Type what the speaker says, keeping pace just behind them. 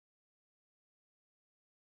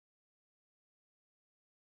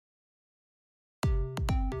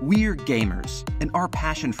We're gamers, and our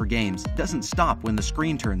passion for games doesn't stop when the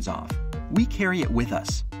screen turns off. We carry it with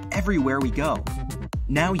us, everywhere we go.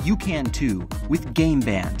 Now you can too, with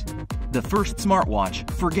GameBand, the first smartwatch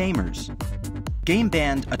for gamers.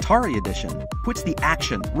 GameBand Atari Edition puts the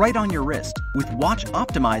action right on your wrist with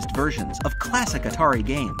watch-optimized versions of classic Atari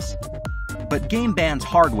games. But GameBand's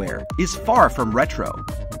hardware is far from retro.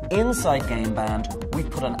 Inside GameBand, we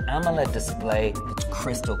put an AMOLED display that's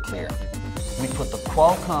crystal clear. We put the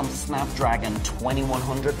Qualcomm Snapdragon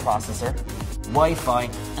 2100 processor, Wi-Fi,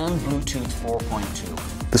 and Bluetooth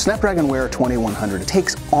 4.2. The Snapdragon Wear 2100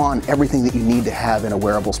 takes on everything that you need to have in a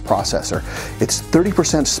wearables processor. It's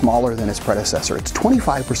 30% smaller than its predecessor. It's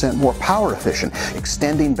 25% more power efficient,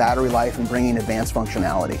 extending battery life and bringing advanced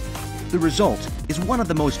functionality. The result is one of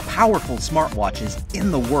the most powerful smartwatches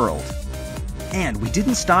in the world. And we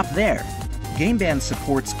didn't stop there. GameBand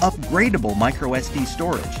supports upgradable microSD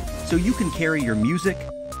storage, so you can carry your music,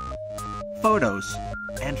 photos,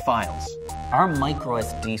 and files. Our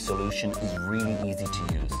microSD solution is really easy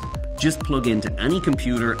to use. Just plug into any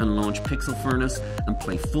computer and launch Pixel Furnace and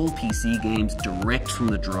play full PC games direct from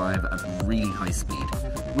the drive at really high speed.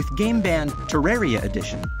 With GameBand Terraria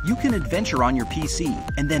Edition, you can adventure on your PC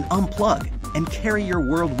and then unplug and carry your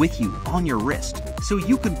world with you on your wrist, so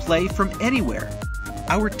you can play from anywhere.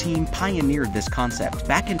 Our team pioneered this concept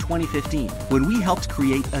back in 2015 when we helped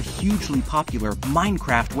create a hugely popular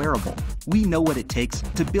Minecraft wearable. We know what it takes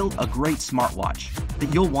to build a great smartwatch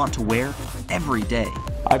that you'll want to wear every day.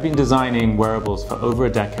 I've been designing wearables for over a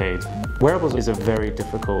decade. Wearables is a very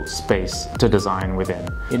difficult space to design within.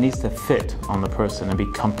 It needs to fit on the person and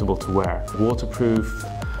be comfortable to wear. Waterproof,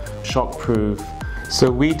 shockproof. So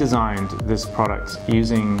we designed this product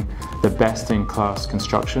using the best-in-class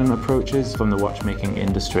construction approaches from the watchmaking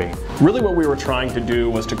industry. Really what we were trying to do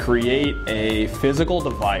was to create a physical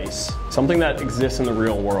device, something that exists in the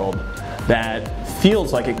real world, that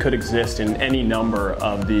feels like it could exist in any number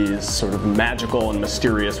of these sort of magical and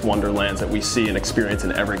mysterious wonderlands that we see and experience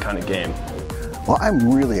in every kind of game. Well,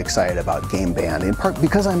 I'm really excited about GameBand, in part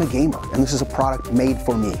because I'm a gamer, and this is a product made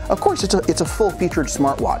for me. Of course, it's a full-featured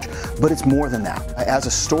smartwatch, but it's more than that. As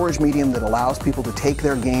a storage medium that allows people to take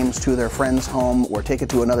their games to their friend's home or take it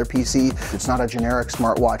to another PC, it's not a generic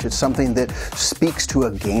smartwatch, it's something that speaks to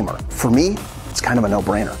a gamer. For me, it's kind of a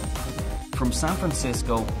no-brainer. From San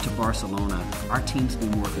Francisco to Barcelona, our team's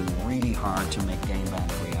been working really hard to make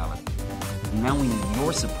GameBand a reality. And now we need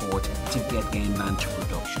your support to get GameBand to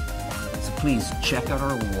production. So please check out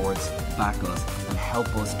our awards, back us, and help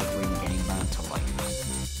us to bring GameBand to life.